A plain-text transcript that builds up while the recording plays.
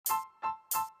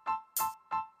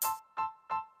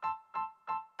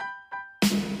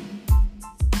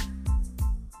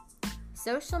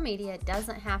Social media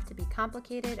doesn't have to be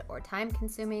complicated or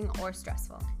time-consuming or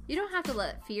stressful. You don't have to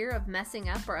let fear of messing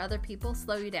up or other people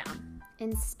slow you down.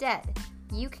 Instead,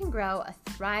 you can grow a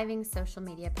thriving social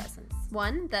media presence.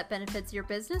 One that benefits your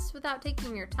business without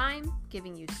taking your time,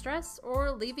 giving you stress, or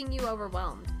leaving you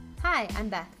overwhelmed. Hi, I'm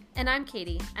Beth. And I'm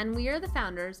Katie, and we are the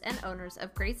founders and owners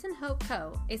of Grace and Hope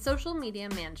Co., a social media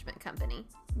management company.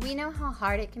 We know how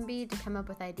hard it can be to come up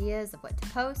with ideas of what to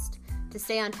post, to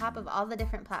stay on top of all the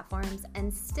different platforms,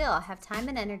 and still have time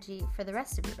and energy for the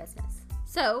rest of your business.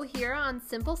 So here on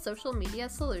Simple Social Media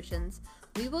Solutions,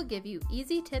 we will give you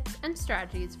easy tips and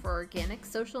strategies for organic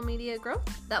social media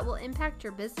growth that will impact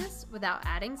your business without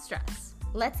adding stress.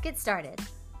 Let's get started.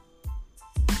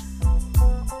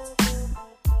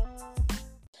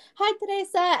 Hi,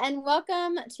 Tereza, and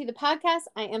welcome to the podcast.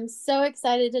 I am so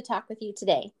excited to talk with you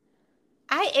today.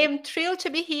 I am thrilled to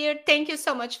be here. Thank you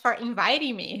so much for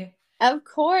inviting me. Of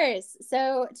course.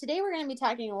 So today we're going to be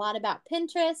talking a lot about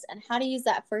Pinterest and how to use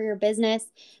that for your business.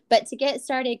 But to get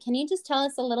started, can you just tell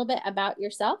us a little bit about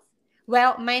yourself?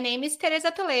 Well, my name is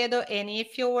Tereza Toledo, and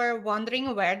if you were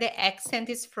wondering where the accent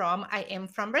is from, I am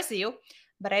from Brazil,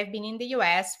 but I've been in the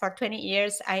US for 20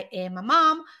 years. I am a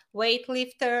mom,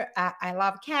 weightlifter. I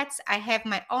love cats. I have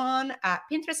my own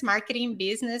Pinterest marketing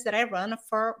business that I run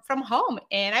from home,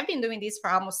 and I've been doing this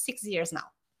for almost 6 years now.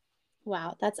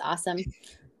 Wow, that's awesome.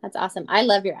 That's awesome. I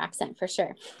love your accent for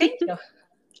sure. Thank you.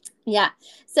 Yeah.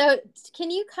 So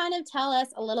can you kind of tell us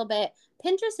a little bit?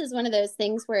 Pinterest is one of those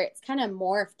things where it's kind of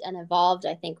morphed and evolved.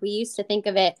 I think we used to think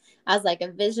of it as like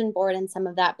a vision board and some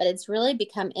of that, but it's really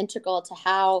become integral to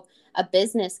how a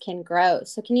business can grow.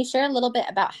 So can you share a little bit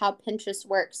about how Pinterest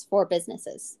works for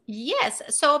businesses? Yes.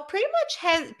 So pretty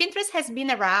much Pinterest has been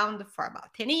around for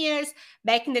about 10 years.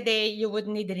 Back in the day, you would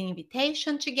need an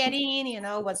invitation to get in,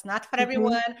 was not for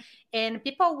everyone. And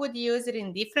people would use it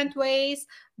in different ways.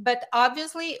 But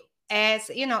obviously,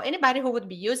 as anybody who would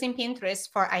be using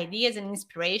Pinterest for ideas and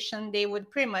inspiration, they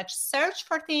would pretty much search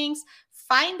for things,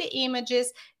 find the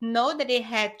images, know that they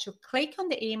had to click on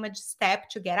the image step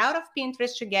to get out of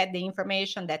Pinterest to get the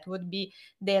information that would be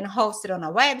then hosted on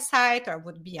a website or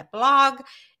would be a blog.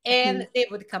 And they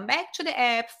would come back to the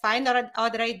app, find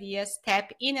other ideas,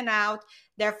 tap in and out.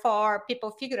 Therefore, people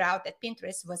figured out that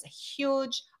Pinterest was a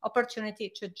huge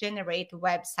opportunity to generate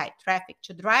website traffic,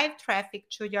 to drive traffic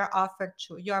to your offer,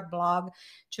 to your blog,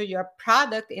 to your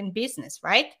product and business,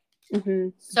 right?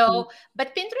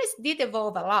 But Pinterest did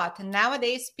evolve a lot. And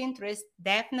nowadays, Pinterest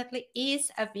definitely is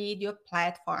a video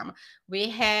platform. We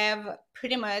have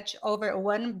pretty much over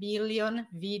 1 billion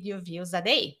video views a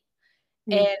day.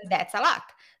 And that's a lot.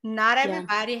 Not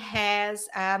everybody has,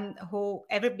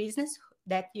 every business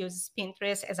that uses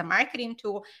Pinterest as a marketing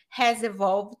tool has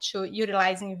evolved to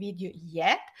utilizing video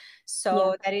yet.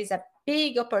 So there is a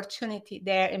big opportunity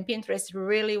there, and Pinterest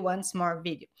really wants more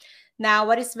video. Now,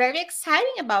 what is very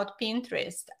exciting about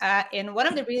Pinterest, and one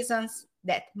of the reasons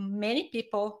that many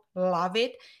people love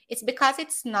it, is because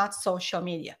it's not social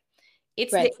media.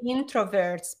 It's the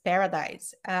introvert's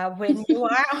paradise. When you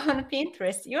are on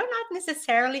Pinterest, you're not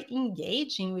necessarily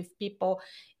engaging with people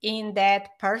in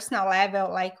that personal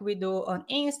level like we do on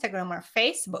Instagram or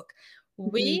Facebook.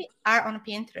 We are on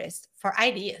Pinterest for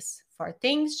ideas, for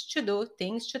things to do,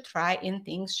 things to try, and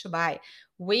things to buy.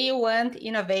 We want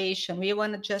innovation. We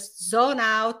want to just zone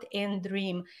out and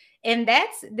dream. And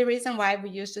that's the reason why we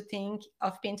used to think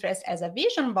of Pinterest as a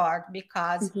vision board,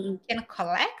 because you can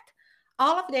collect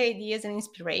all of the ideas and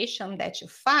inspiration that you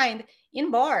find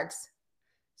in boards.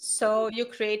 So you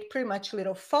create pretty much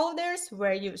little folders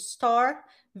where you store,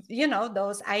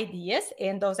 those ideas,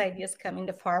 and those ideas come in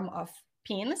the form of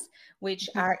pins, which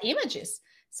are images.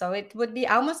 So it would be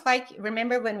almost like,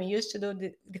 remember when we used to do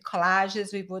the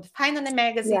collages, we would find on the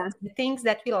magazines the things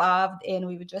that we loved and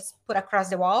we would just put across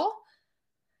the wall.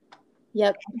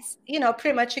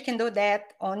 Pretty much you can do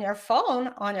that on your phone,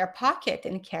 on your pocket,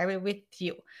 and carry with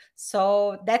you.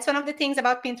 So that's one of the things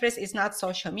about Pinterest. It's not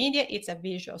social media, it's a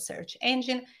visual search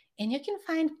engine, and you can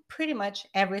find pretty much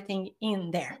everything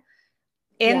in there.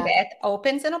 And that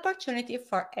opens an opportunity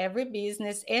for every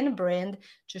business and brand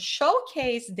to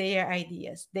showcase their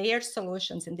ideas, their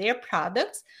solutions, and their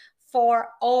products for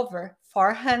over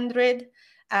 400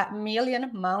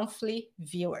 million monthly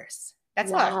viewers.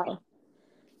 That's a lot.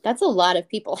 That's a lot of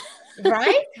people.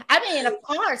 Right? I mean, of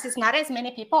course, it's not as many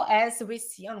people as we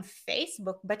see on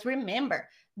Facebook. But remember,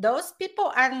 those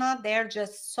people are not there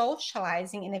just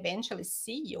socializing and eventually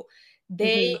see you.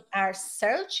 They are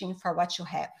searching for what you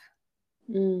have.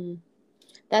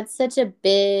 That's such a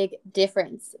big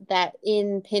difference that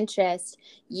in Pinterest,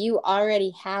 you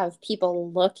already have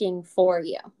people looking for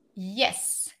you.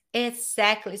 Yes.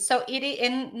 Exactly. So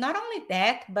and not only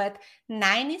that, but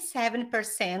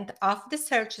 97% of the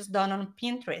searches done on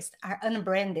Pinterest are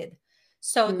unbranded.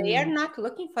 So they are Mm, not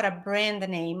looking for a brand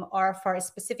name or for a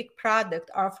specific product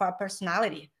or for a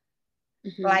personality.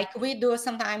 hmm. Like we do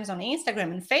sometimes on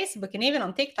Instagram and Facebook and even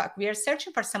on TikTok, we are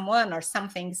searching for someone or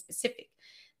something specific.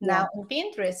 Now Yeah. on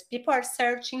Pinterest, people are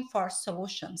searching for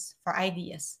solutions, for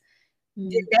ideas.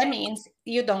 Mm, That means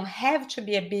you don't have to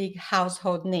be a big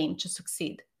household name to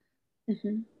succeed.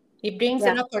 hmm. It brings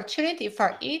Yeah. an opportunity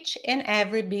for each and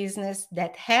every business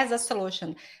that has a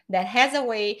solution, that has a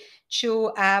way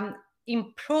to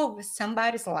improve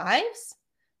somebody's lives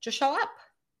to show up.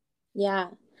 Yeah.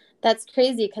 That's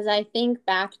crazy because I think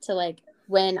back to like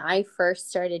when I first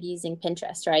started using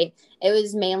Pinterest, right? It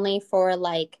was mainly for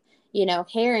like,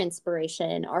 hair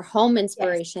inspiration or home Yes.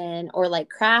 inspiration or like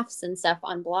crafts and stuff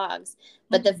on blogs.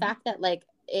 But the Mhm. fact that like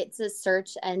it's a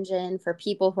search engine for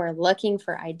people who are looking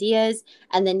for ideas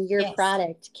and then your Yes.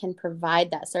 product can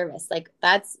provide that service, like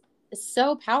that's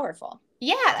so powerful.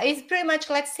 Yeah, it's pretty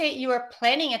much, let's say you are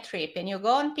planning a trip and you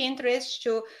go on Pinterest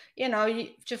to,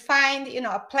 to find,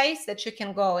 a place that you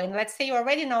can go. And let's say you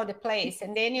already know the place,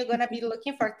 and then you're going to be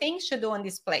looking for things to do on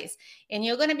this place. And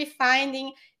you're going to be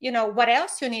finding, what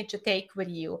else you need to take with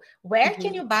you. Where can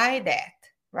Hmm. you buy that?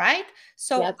 Right?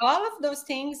 So Yep. all of those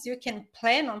things you can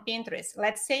plan on Pinterest.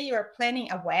 Let's say you are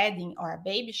planning a wedding or a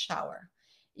baby shower.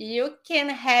 You can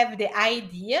have the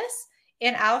ideas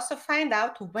and also find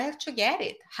out where to get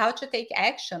it, how to take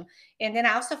action, and then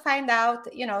also find out,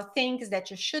 things that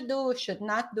you should do, should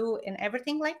not do, and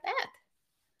everything like that.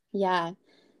 Yeah.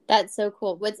 That's so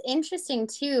cool. What's interesting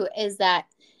too is that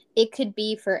it could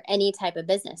be for any type of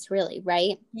business, really,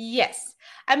 right? Yes.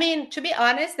 I mean, to be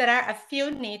honest, there are a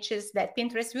few niches that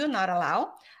Pinterest will not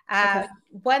allow. Okay.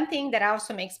 One thing that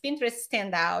also makes Pinterest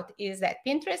stand out is that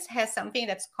Pinterest has something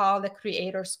that's called the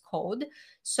creator's code.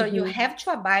 So you Hmm. have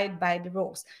to abide by the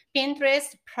rules.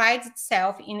 Pinterest prides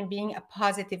itself in being a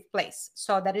positive place.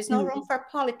 So there is no room for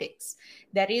politics.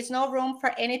 There is no room for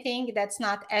anything that's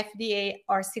not FDA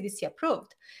or CDC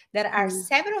approved. There are Hmm.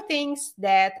 several things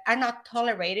that are not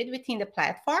tolerated within the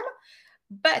platform,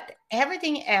 but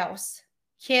everything else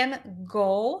can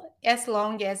go as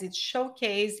long as it's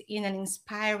showcased in an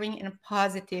inspiring and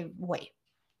positive way.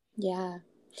 Yeah.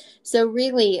 So,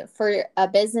 really, for a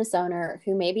business owner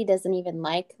who maybe doesn't even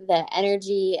like the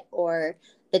energy or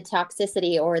the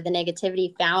toxicity or the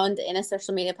negativity found in a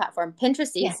social media platform,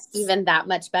 Pinterest is Yes. even that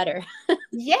much better.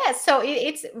 Yes. So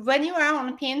it's when you are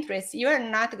on Pinterest, you're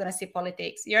not going to see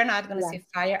politics. You're not going to Yeah. see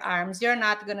firearms. You're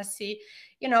not going to see,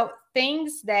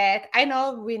 things that I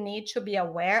know we need to be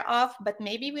aware of, but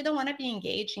maybe we don't want to be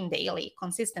engaging daily,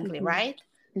 consistently, Hmm. right?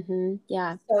 Hmm.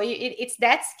 Yeah. So it's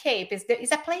that scape.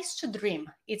 It's a place to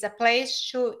dream. It's a place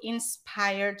to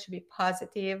inspire, to be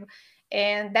positive,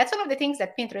 and that's one of the things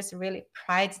that Pinterest really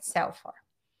prides itself for.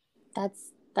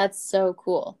 That's so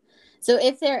cool. So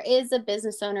if there is a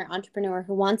business owner, entrepreneur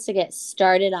who wants to get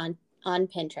started on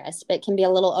Pinterest, but can be a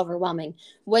little overwhelming,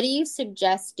 what do you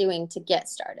suggest doing to get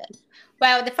started?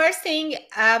 Well, the first thing,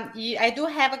 I do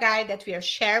have a guide that we are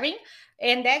sharing,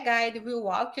 and that guide will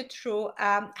walk you through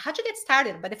how to get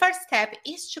started. But the first step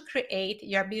is to create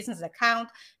your business account.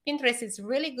 Pinterest is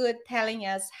really good telling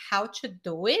us how to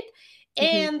do it. Hmm.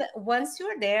 And once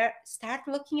you're there, start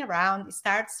looking around,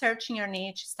 start searching your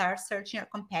niche, start searching your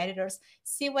competitors,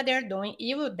 see what they're doing.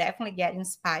 You will definitely get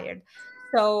inspired.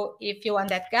 So if you want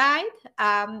that guide,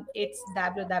 it's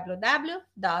www.tereza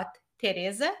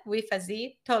with a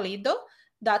Z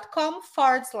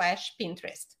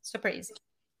Toledo.com/Pinterest. Super easy.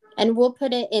 And we'll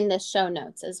put it in the show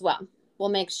notes as well. We'll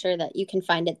make sure that you can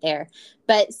find it there.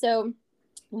 But so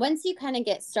once you kind of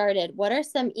get started, what are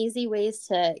some easy ways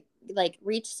to like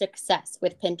reach success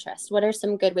with Pinterest? What are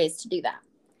some good ways to do that?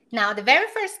 Now, the very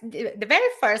first,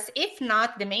 if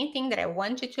not the main thing that I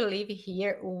want you to leave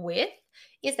here with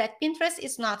is that Pinterest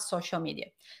is not social media.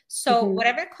 So Hmm.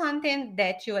 whatever content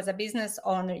that you as a business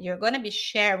owner, you're going to be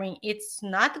sharing, it's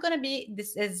not going to be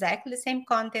this exactly the same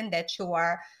content that you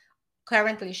are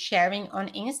currently sharing on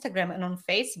Instagram and on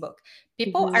Facebook.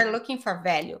 People Hmm. are looking for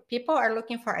value. People are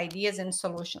looking for ideas and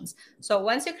solutions. So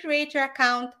once you create your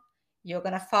account, you're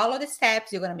going to follow the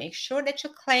steps. You're going to make sure that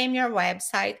you claim your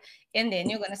website, and then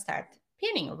you're going to start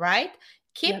pinning, right?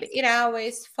 Keep Yep. it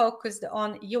always focused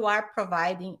on you are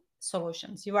providing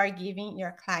solutions. You are giving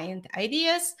your client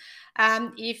ideas.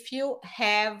 If you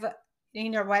have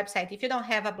in your website, if you don't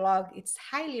have a blog, it's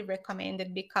highly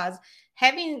recommended because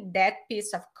having that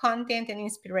piece of content and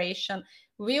inspiration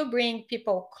will bring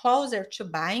people closer to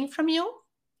buying from you,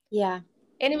 Yeah.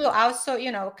 and it will also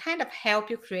kind of help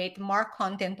you create more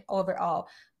content overall.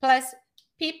 Plus,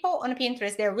 people on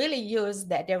Pinterest, they really use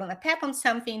that. They're going to tap on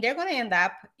something, they're going to end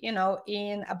up, in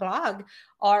a blog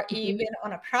or even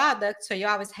on a product. So you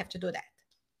always have to do that.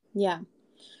 Yeah.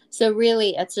 So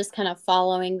really, it's just kind of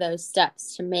following those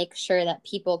steps to make sure that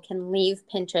people can leave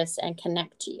Pinterest and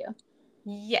connect to you.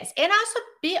 Yes, and also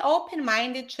be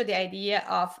open-minded to the idea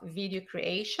of video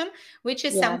creation, which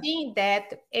is something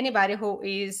that anybody who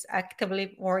is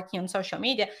actively working on social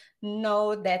media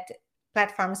know that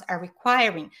platforms are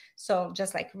requiring. So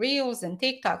just like Reels and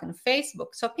TikTok and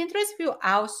Facebook. So Pinterest will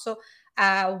also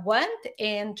want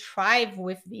and thrive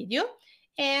with video.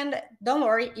 And don't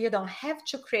worry, you don't have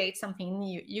to create something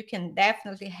new. You can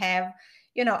definitely have,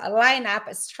 a lineup,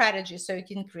 a strategy, so you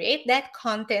can create that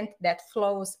content that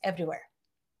flows everywhere.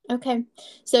 Okay.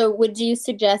 So would you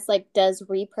suggest, like, does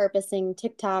repurposing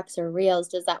TikToks or Reels,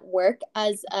 does that work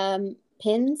as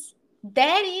pins?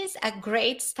 That is a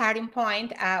great starting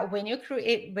point when you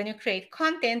create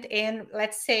content. And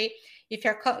let's say if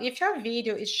your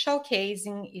video is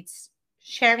showcasing, it's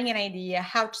sharing an idea,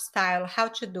 how to style, how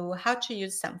to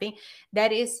use something,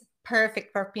 that is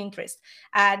perfect for Pinterest.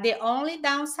 The only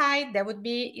downside that would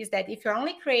be is that if you're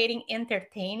only creating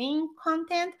entertaining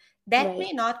content, that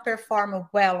may not perform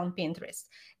well on Pinterest.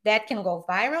 That can go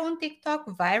viral on TikTok,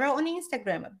 viral on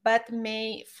Instagram, but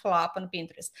may flop on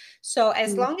Pinterest. So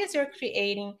as long as you're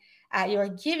creating, you're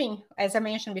giving, as I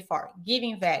mentioned before,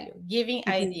 giving value, giving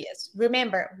ideas.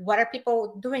 Remember, what are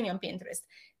people doing on Pinterest?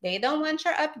 They don't want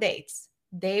your updates.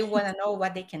 They want to know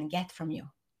what they can get from you.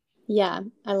 Yeah,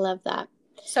 I love that.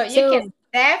 So you can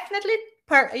definitely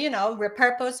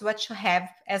repurpose what you have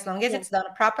as long as it's done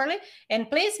properly. And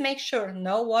please make sure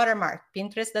no watermark.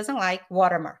 Pinterest doesn't like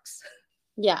watermarks.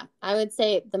 Yeah, I would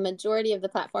say the majority of the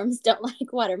platforms don't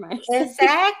like watermarks.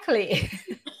 Exactly.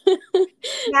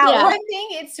 Now, one thing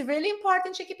it's really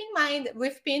important to keep in mind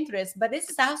with Pinterest, but this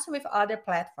is also with other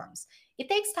platforms. It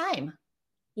takes time.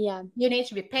 Yeah. You need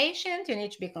to be patient, you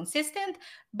need to be consistent,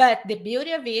 but the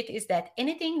beauty of it is that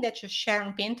anything that you share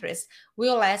on Pinterest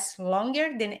will last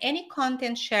longer than any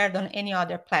content shared on any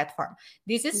other platform.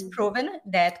 This is proven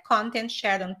that content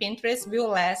shared on Pinterest will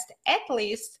last at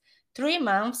least 3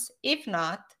 months, if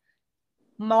not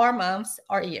more months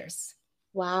or years.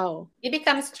 Wow. It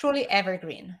becomes truly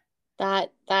evergreen.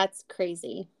 That's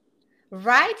crazy.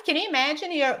 Right? Can you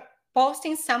imagine you're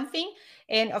posting something,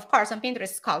 and of course on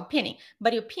Pinterest it's called pinning,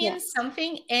 but you pin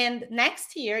something and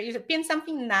next year you pin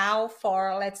something now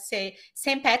for, let's say,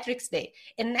 St. Patrick's Day,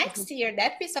 and next year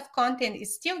that piece of content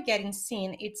is still getting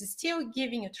seen, it's still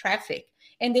giving you traffic,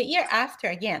 and the year after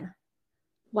again.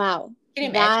 Wow. Can you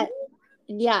imagine?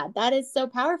 That is so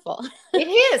powerful. It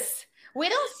is. We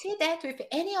don't see that with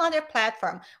any other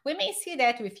platform. We may see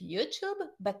that with YouTube,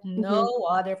 but no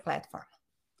other platform.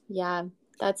 Yeah,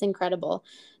 that's incredible.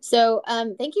 So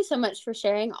thank you so much for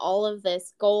sharing all of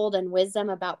this gold and wisdom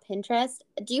about Pinterest.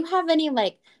 Do you have any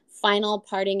final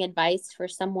parting advice for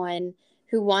someone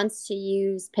who wants to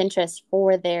use Pinterest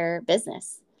for their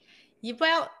business?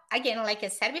 Well, again, like I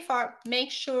said before,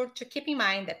 make sure to keep in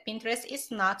mind that Pinterest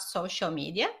is not social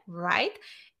media, right?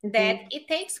 That it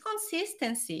takes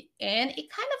consistency and it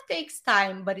kind of takes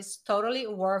time, but it's totally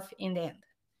worth in the end.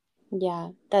 Yeah,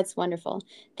 that's wonderful.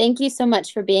 Thank you so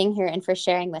much for being here and for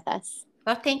sharing with us.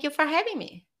 Well, thank you for having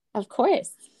me. Of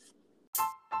course.